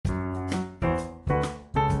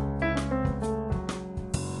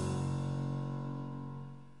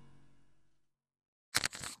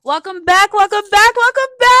Welcome back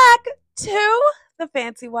to the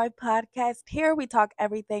Fancy Wife Podcast. Here we talk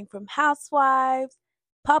everything from housewives,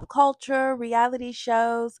 pop culture, reality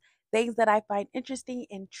shows, things that I find interesting,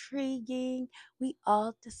 intriguing. We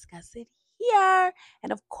all discuss it here.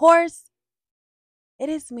 And of course, it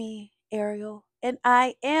is me, Ariel, and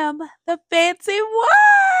I am the Fancy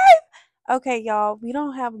Wife. Okay, y'all, we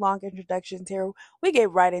don't have long introductions here. We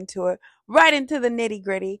get right into it, right into the nitty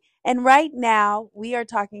gritty. And right now, we are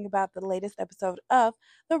talking about the latest episode of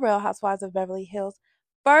The Real Housewives of Beverly Hills.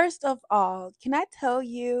 First of all, can I tell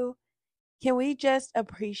you, can we just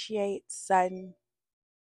appreciate Sutton?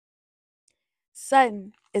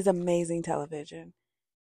 Sutton is amazing television.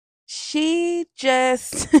 She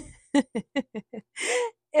just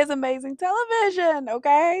is amazing television,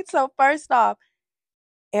 okay? So, first off,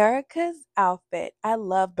 Erica's outfit. I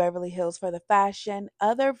love Beverly Hills for the fashion.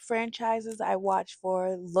 Other franchises I watch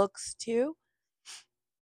for looks too.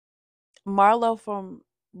 Marlo from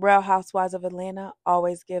Real Housewives of Atlanta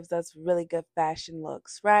always gives us really good fashion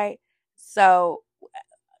looks, right? So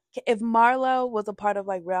if Marlo was a part of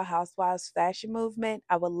like Real Housewives fashion movement,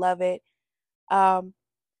 I would love it. Um,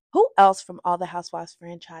 who else from all the Housewives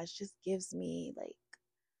franchise just gives me like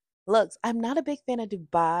looks? I'm not a big fan of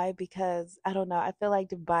Dubai because I don't know. I feel like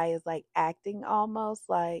Dubai is like acting almost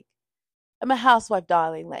like I'm a housewife,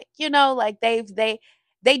 darling. Like, like they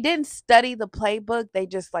didn't study the playbook. They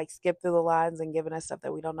just like skipped through the lines and given us stuff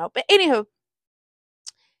that we don't know. But anywho,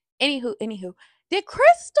 did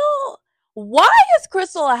Crystal why is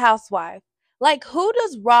Crystal a housewife? Like, who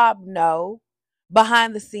does Rob know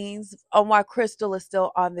behind the scenes on why Crystal is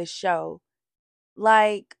still on this show?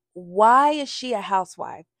 Like, why is she a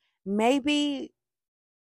housewife? Maybe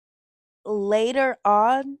later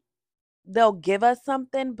on they'll give us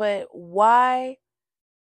something, but why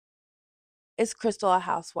is Crystal a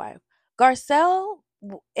housewife? Garcelle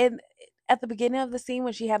in at the beginning of the scene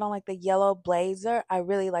when she had on like the yellow blazer, I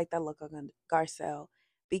really like that look on Garcelle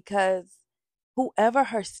because whoever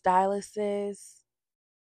her stylist is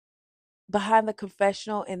behind the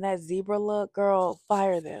confessional in that zebra look, girl,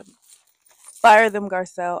 fire them. Fire them,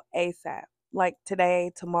 Garcelle, ASAP. Like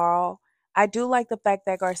today, tomorrow. I do like the fact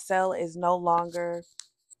that Garcelle is no longer.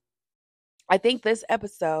 I think this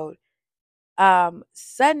episode,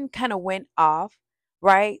 Sutton kind of went off,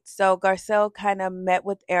 right? So Garcelle kind of met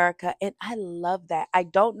with Erica, and I love that. I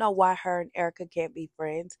don't know why her and Erica can't be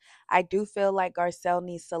friends. I do feel like Garcelle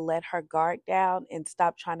needs to let her guard down and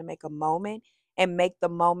stop trying to make a moment and make the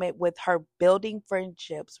moment with her building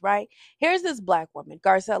friendships, right? Here's this black woman,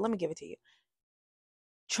 Garcelle, let me give it to you.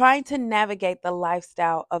 Trying to navigate the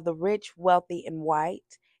lifestyle of the rich, wealthy, and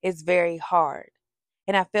white is very hard.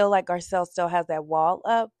 And I feel like Garcelle still has that wall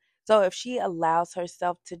up. So if she allows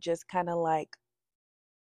herself to just kind of like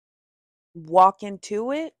walk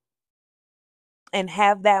into it and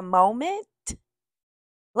have that moment,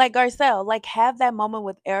 like Garcelle, like have that moment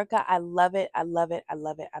with Erica, I love it. I love it. I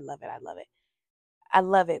love it. I love it. I love it. I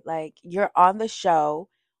love it. Like you're on the show.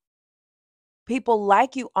 People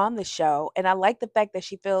like you on the show. And I like the fact that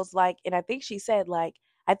she feels like, and I think she said, like,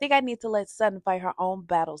 I think I need to let Sutton fight her own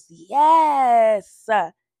battles. Yes.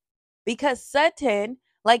 Because Sutton,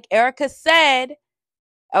 like Erica said,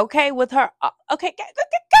 okay, with her, okay,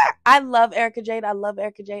 I love Erica Jane. I love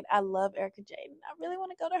Erica Jane. I love Erica Jane. I really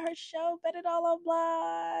want to go to her show, Bet It All on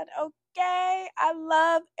Blood. Okay, I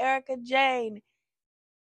love Erica Jane.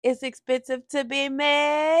 It's expensive to be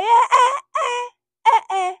me.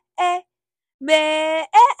 Me.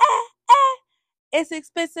 It's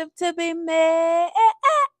expensive to be me.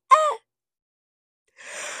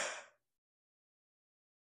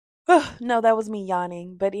 No, that was me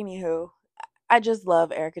yawning. But anywho, I just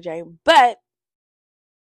love Erica Jane. But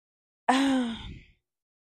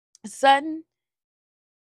Sutton,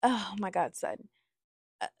 oh my God, Sutton.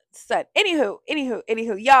 Son. Anywho,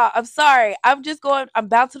 y'all, I'm sorry. I'm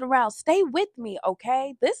bouncing around. Stay with me,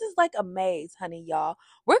 okay? This is like a maze, honey, y'all.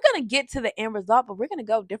 We're gonna get to the end result, but we're gonna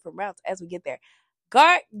go different routes as we get there.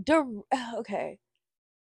 Okay.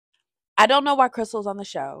 I don't know why Crystal's on the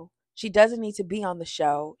show. She doesn't need to be on the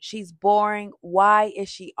show. She's boring. Why is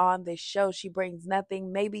she on this show? She brings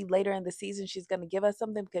nothing. Maybe later in the season she's gonna give us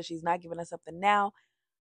something because she's not giving us something now.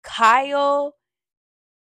 Kyle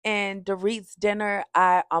and Dorit's dinner,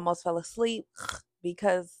 I almost fell asleep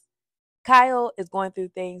because Kyle is going through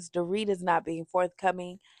things. Dorit is not being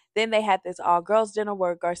forthcoming. Then they had this all girls dinner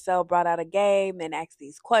where Garcelle brought out a game and asked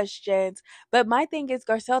these questions. But my thing is,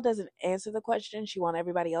 Garcelle doesn't answer the questions. She wants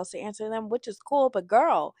everybody else to answer them, which is cool. But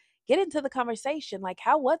girl, get into the conversation. Like,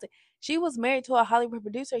 how was it? She was married to a Hollywood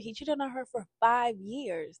producer. He cheated on her for 5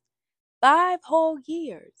 years, 5 whole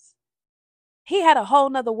years. He had a whole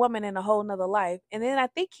nother woman in a whole nother life. And then I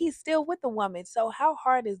think he's still with the woman. So how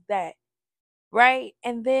hard is that? Right?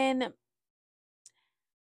 And then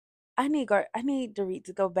I need Dorit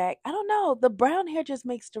to go back. I don't know. The brown hair just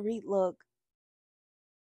makes Dorit look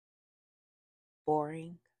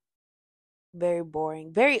boring. Very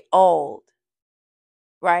boring. Very old.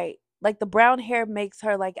 Right? Like the brown hair makes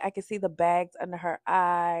her like I can see the bags under her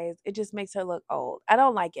eyes. It just makes her look old. I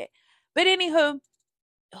don't like it. But anywho,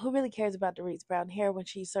 who really cares about Dorit's brown hair when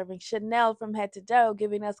she's serving Chanel from head to toe,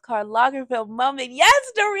 giving us Karl Lagerfeld moment?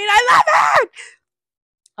 Yes, Dorit, I love it.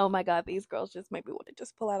 Oh my god, these girls just make me want to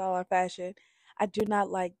just pull out all our fashion. I do not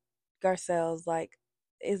like Garcelle's like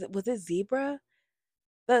was it zebra?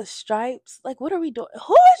 The stripes? Like what are we doing?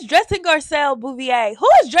 Who is dressing Garcelle Bouvier? Who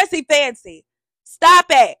is dressing fancy? Stop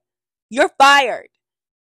it. You're fired.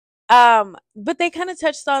 But they kind of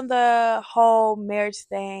touched on the whole marriage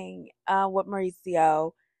thing with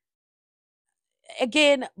Mauricio.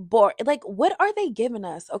 Again, bored. Like, what are they giving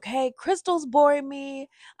us? Okay, Crystal's boring me.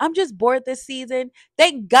 I'm just bored this season.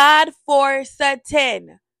 Thank God for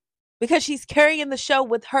Sutton because she's carrying the show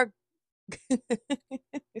with her.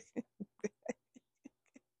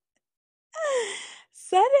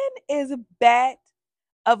 Sutton is a bat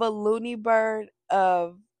of a loony bird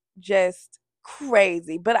of just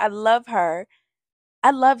crazy, but I love her.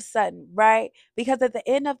 I love Sutton, right? Because at the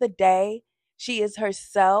end of the day, she is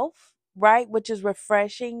herself, right? Which is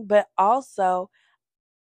refreshing, but also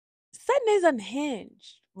Sutton is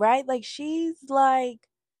unhinged, right? Like she's like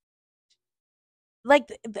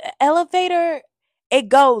the elevator, it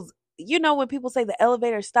goes. You know when people say the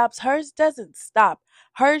elevator stops, hers doesn't stop.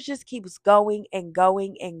 Hers just keeps going and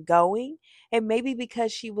going and going. And maybe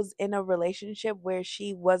because she was in a relationship where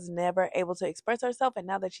she was never able to express herself, and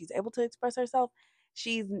now that she's able to express herself,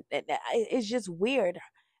 it's just weird.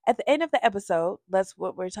 At the end of the episode, that's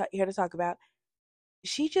what we're here to talk about.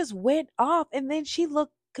 She just went off, and then she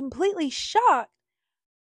looked completely shocked.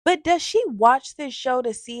 But does she watch this show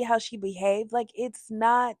to see how she behaved? Like it's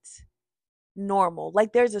not normal.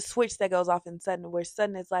 Like there's a switch that goes off in Sutton where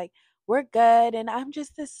Sutton is like, we're good and I'm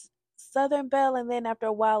just this Southern Belle. And then after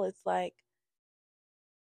a while it's like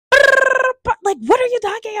what are you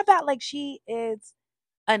talking about? Like she is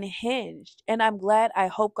unhinged. And I'm glad I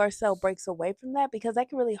hope Garcelle breaks away from that because that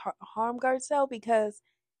can really harm Garcelle because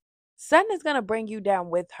Sutton is gonna bring you down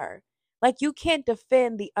with her. Like you can't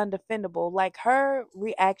defend the undefendable. Like her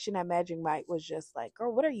reaction at Magic Mike was just like,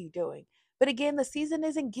 "Girl, what are you doing?" But again, the season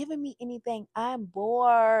isn't giving me anything. I'm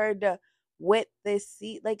bored with this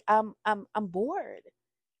Like I'm bored.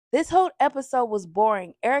 This whole episode was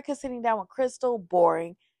boring. Erica sitting down with Crystal,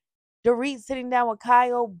 boring. Dorit sitting down with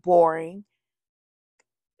Kyle, boring.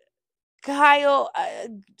 Kyle,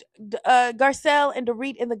 Garcelle, and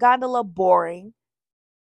Dorit in the gondola, boring.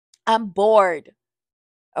 I'm bored.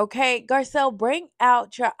 Okay, Garcelle, bring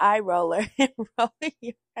out your eye roller and roll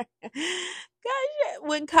your gosh.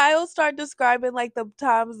 When Kyle started describing like the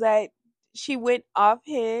times that she went off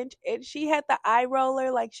hinge and she had the eye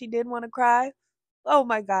roller like she didn't want to cry. Oh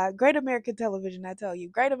my God. Great American television, I tell you.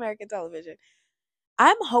 Great American television.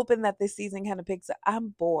 I'm hoping that this season kind of picks up.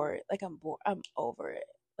 I'm bored. Like I'm bored. I'm over it.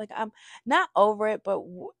 Like I'm not over it, but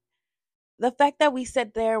the fact that we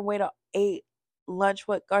sit there and ate lunch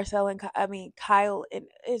with Garcelle and Kyle, and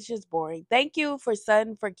it's just boring. Thank you for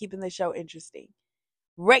Sutton for keeping the show interesting.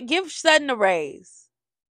 Give Sutton a raise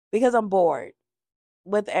because I'm bored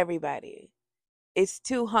with everybody. It's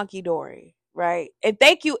too hunky dory, right? And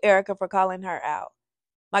thank you, Erica, for calling her out.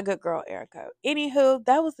 My good girl, Erica. Anywho,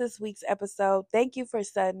 that was this week's episode. Thank you for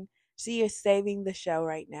Sutton. She is saving the show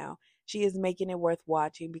right now. She is making it worth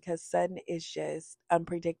watching because Sutton is just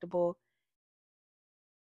unpredictable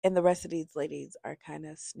and the rest of these ladies are kind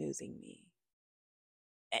of snoozing me.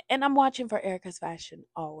 And I'm watching for Erica's fashion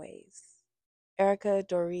always. Erica,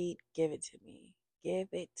 Dorit, give it to me. Give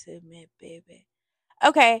it to me, baby.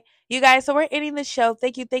 Okay, you guys, so we're ending the show.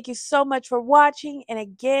 Thank you so much for watching. And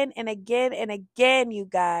again, and again, and again, you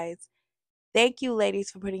guys, thank you, ladies,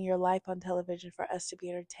 for putting your life on television for us to be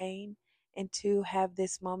entertained and to have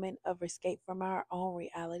this moment of escape from our own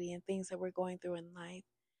reality and things that we're going through in life.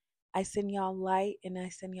 I send y'all light and I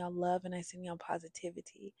send y'all love and I send y'all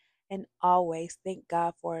positivity. And always thank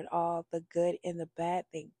God for it all, the good and the bad.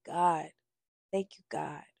 Thank God. Thank you,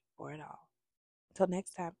 God, for it all. Until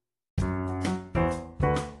next time.